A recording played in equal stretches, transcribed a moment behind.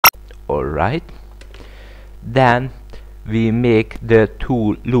Alright, then we make the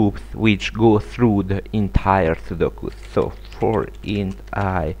two loops which go through the entire sudoku. So for int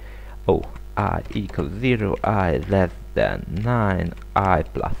I equals 0, I less than 9, I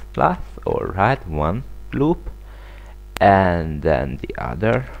plus plus. Alright, one loop, and then the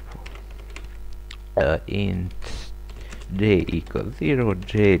other int j equals 0,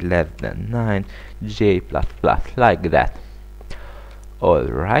 j less than 9, j plus plus, like that.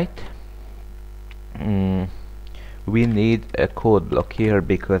 Alright, we need a code block here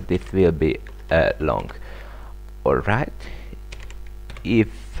because this will be long. Alright,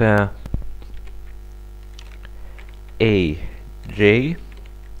 if aj,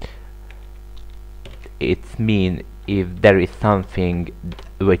 it means if there is something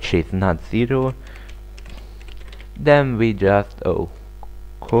which is not 0, then we just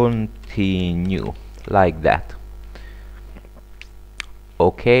continue like that.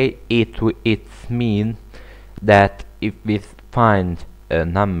 Okay, it means that if we find a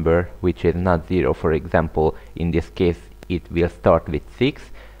number which is not 0, for example in this case it will start with 6,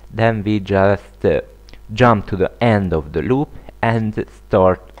 then we just jump to the end of the loop and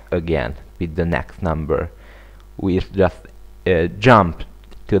start again with the next number. We just jump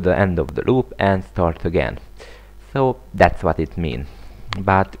to the end of the loop and start again. So that's what it means,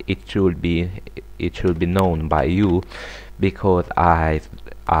 but it should be known by you because I've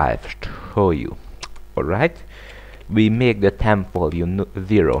shown you. Alright, we make the temp value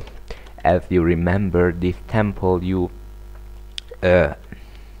 0. As you remember, this temp value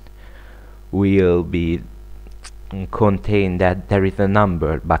will be contain that there is a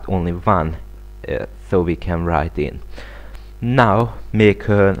number but only one, so we can write in. Now make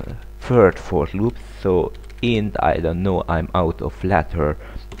a third for loop. So int, I don't know, I'm out of letter,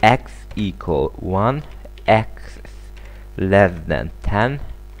 x equal 1, x less than 10,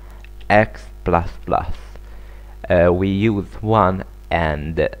 x plus plus. We use 1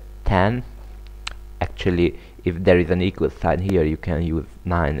 and 10. Actually, if there is an equal sign here, you can use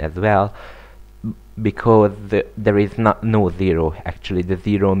 9 as well, because there is no 0. Actually, the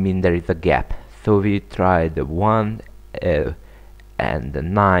 0 means there is a gap. So we try the 1 and the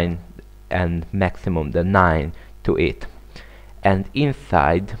 9 and maximum the 9 to it. And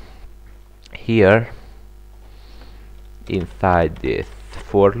inside here, inside this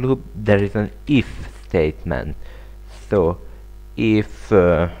for loop, there is an if statement. So if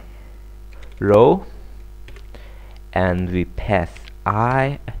row, and we pass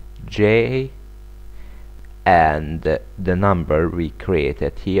I, j, and the number we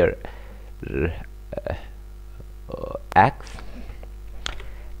created here, x,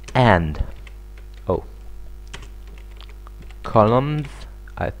 and columns,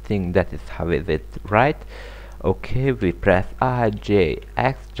 I think that is how is it right. Okay, we press I, j,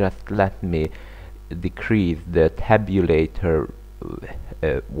 x. Just let me decrease the tabulator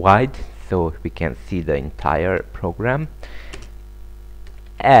wide so we can see the entire program,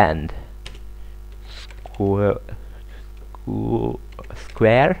 and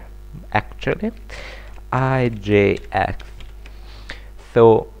square actually I, j, x.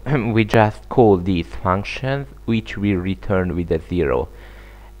 So we just call these functions which we return with a 0,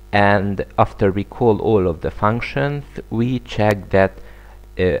 and after we call all of the functions we check that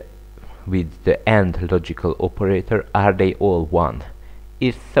with the AND logical operator, are they all 1?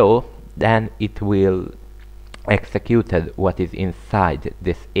 If so, then it will execute what is inside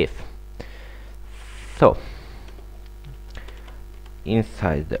this if. So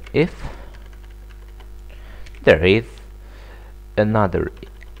inside the if there is another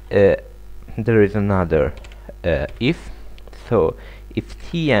if. So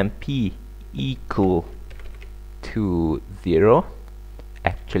if tmp equal to 0,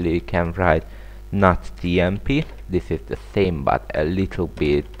 actually you can write not tmp, this is the same but a little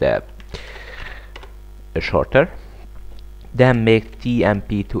bit shorter, then make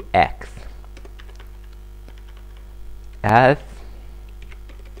tmp to x, as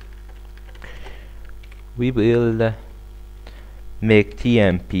we will make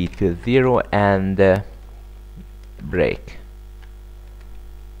tmp to 0 and break.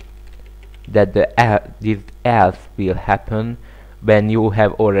 That this else will happen when you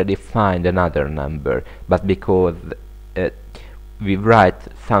have already find another number, but because we write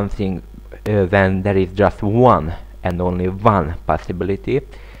something when there is just one and only one possibility,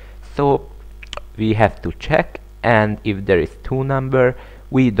 so we have to check, and if there is two number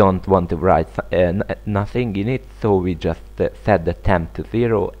we don't want to write nothing in it, so we just set the temp to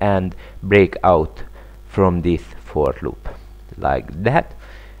 0 and break out from this for loop like that.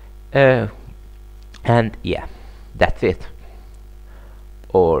 And yeah, that's it.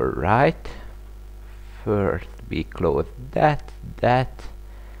 Alright, first we close that,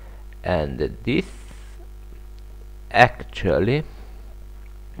 and this. Actually,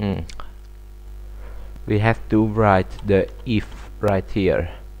 we have to write the if right here.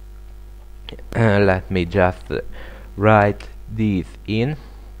 Let me just write these in,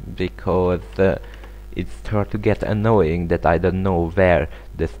 because it starts to get annoying that I don't know where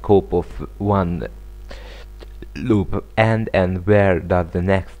the scope of one loop end and where does the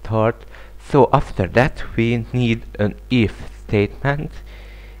next start. So after that we need an if statement,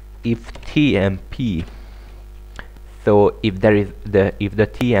 if tmp. So if the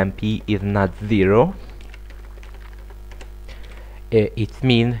tmp is not 0, it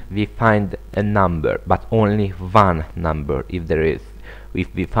means we find a number, but only one number. If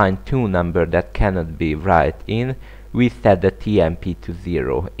we find two numbers that cannot be write in, we set the tmp to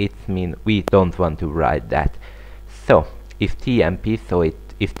 0. It means we don't want to write that. So if tmp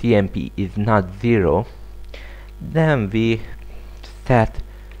is not 0, then we set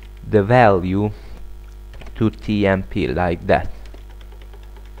the value to tmp like that,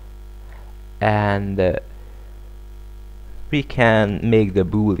 and we can make the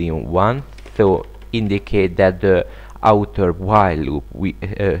boolean 1, so indicate that the outer while loop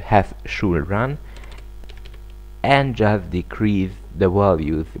should run, and just decrease the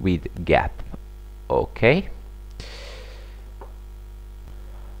values with gap. Okay.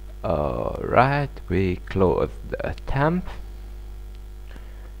 Alright, we close the temp.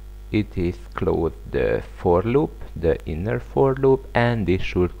 It is close the for loop, the inner for loop, and this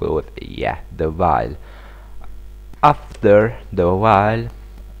should close, the while. After the while,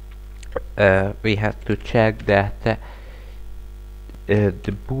 we have to check that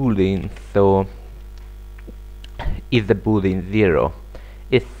the boolean is the boolean 0.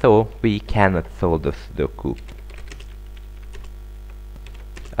 If so, we cannot solve the sudoku.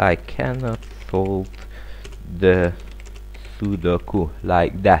 I cannot solve the sudoku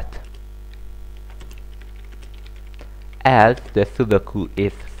like that, as the sudoku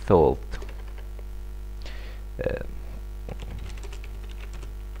is solved.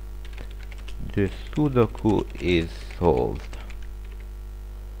 The sudoku is solved.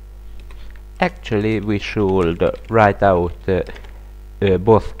 Actually, we should write out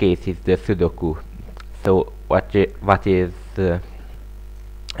both cases the sudoku. So what is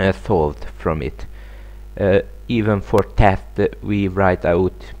solved from it. Even for test, we write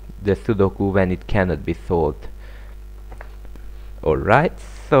out the sudoku when it cannot be solved. Alright,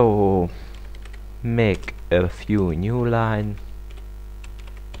 so make a few new lines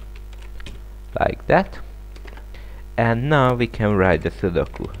like that, and now we can write the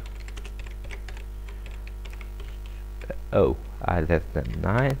sudoku. I less than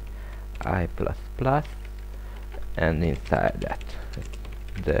 9, I plus plus, and inside that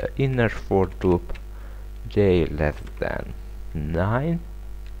the inner for loop, j less than 9,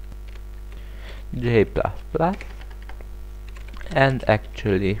 j plus plus, and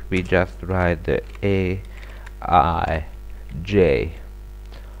actually we just write the a I j.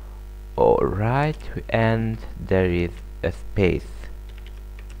 Alright, and there is a space.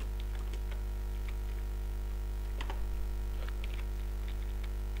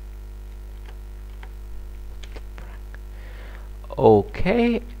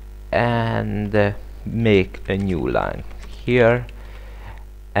 Okay, and make a new line here,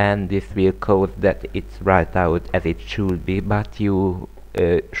 and this will code that it's right out as it should be, but you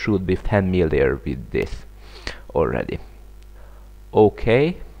should be familiar with this already.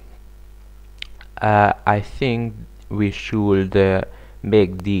 Okay, I think we should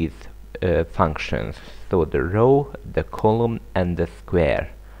make these functions, so the row, the column, and the square.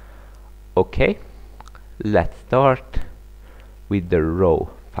 Okay, let's start with the row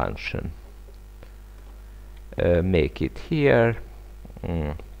function. Make it here,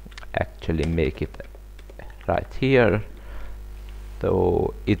 actually make it right here,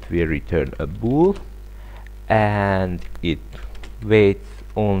 so it will return a bool, and it waits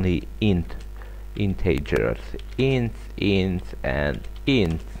only integers, ints, and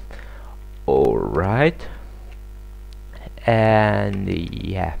ints. Alright, and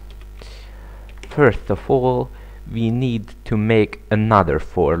first of all we need to make another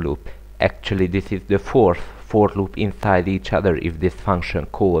for loop. Actually, this is the fourth for loop inside each other if this function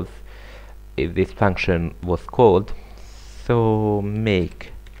was called. So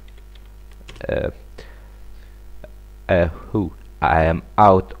make I am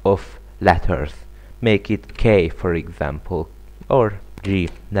out of letters. Make it K, for example, or G,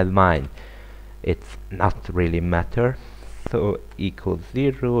 never mind. It's not really matter. So equals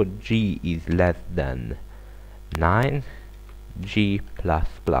 0, G is less than 9, g plus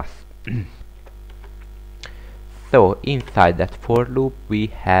plus. So inside that for loop we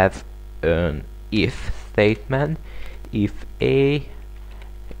have an if statement. If a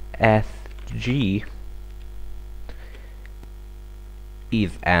s g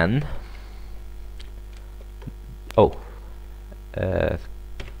is n,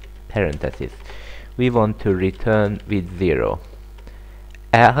 parenthesis, we want to return with 0,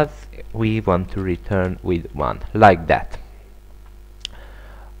 else we want to return with 1, like that.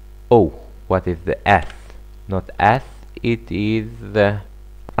 Oh, what is the s? Not s, it is the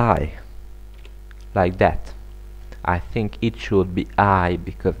I, like that. I think it should be I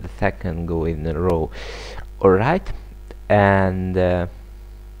because the second go in a row. Alright, and then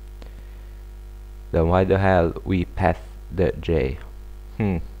why the hell we pass the j?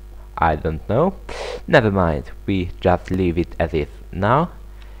 I don't know. Never mind, we just leave it as is. Now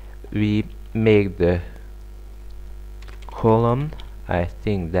we make the column, I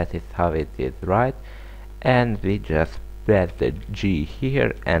think that is how it is, right? And we just press the G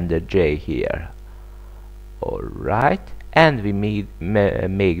here and the J here. Alright, and we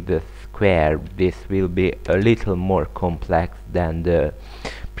make the square. This will be a little more complex than the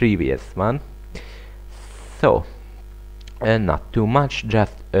previous one. So, not too much,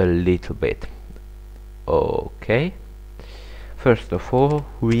 just a little bit. Okay, first of all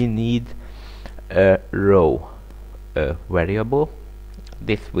we need a row variable.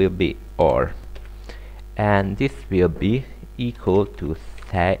 This will be R, and this will be equal to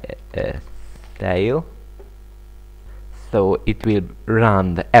style, so it will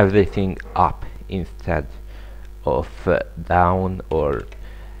run everything up instead of down, or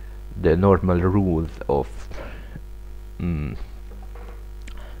the normal rules of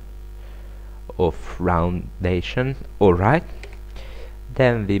roundation. Alright,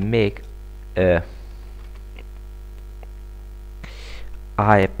 then we make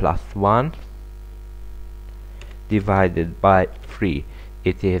I plus 1 divided by 3.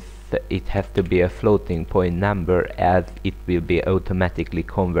 It has to be a floating point number, as it will be automatically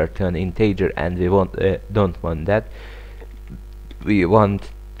converted to an integer, and we don't want that. We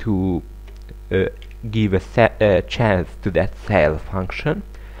want to give a chance to that cell function,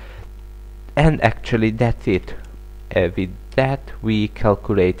 and actually that's it. With that we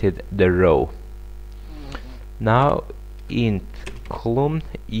calculated the row. Now int column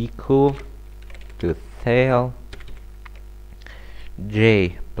equal to cell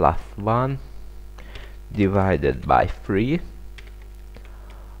j plus 1 divided by 3.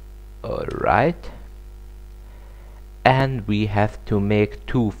 Alright, and we have to make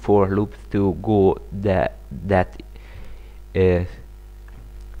 2 for loops to go that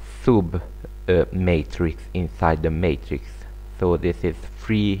sub matrix inside the matrix. So this is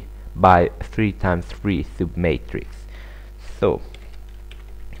 3 by 3 times 3 sub matrix. So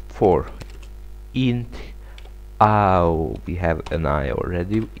for int we have an I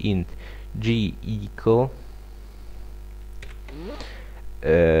already, int g equal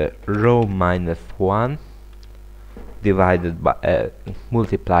row minus 1 divided by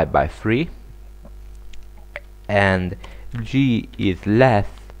multiplied by 3, and g is less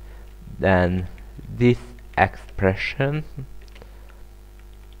than this expression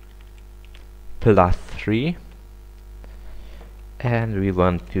plus 3, and we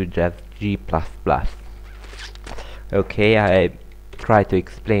want to just g plus plus. Okay, I try to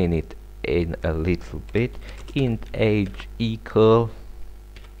explain it in a little bit. Int age equal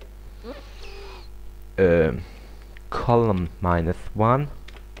column minus 1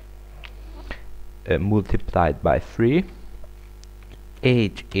 multiplied by 3.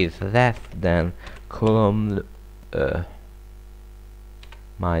 Age is less than column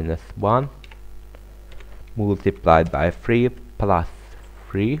minus 1 multiplied by 3 plus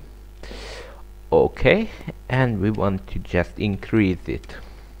 3. Okay, and we want to just increase it.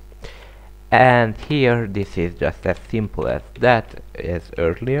 And here this is just as simple as that as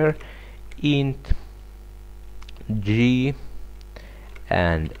earlier. Int g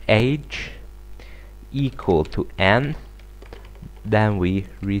and age equal to n, then we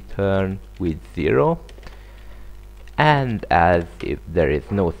return with 0, and as if there is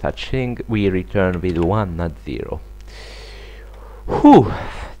no such thing, we return with 1, not 0. Whew,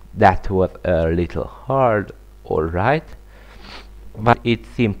 that was a little hard, alright, but it's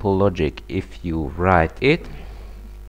simple logic if you write it.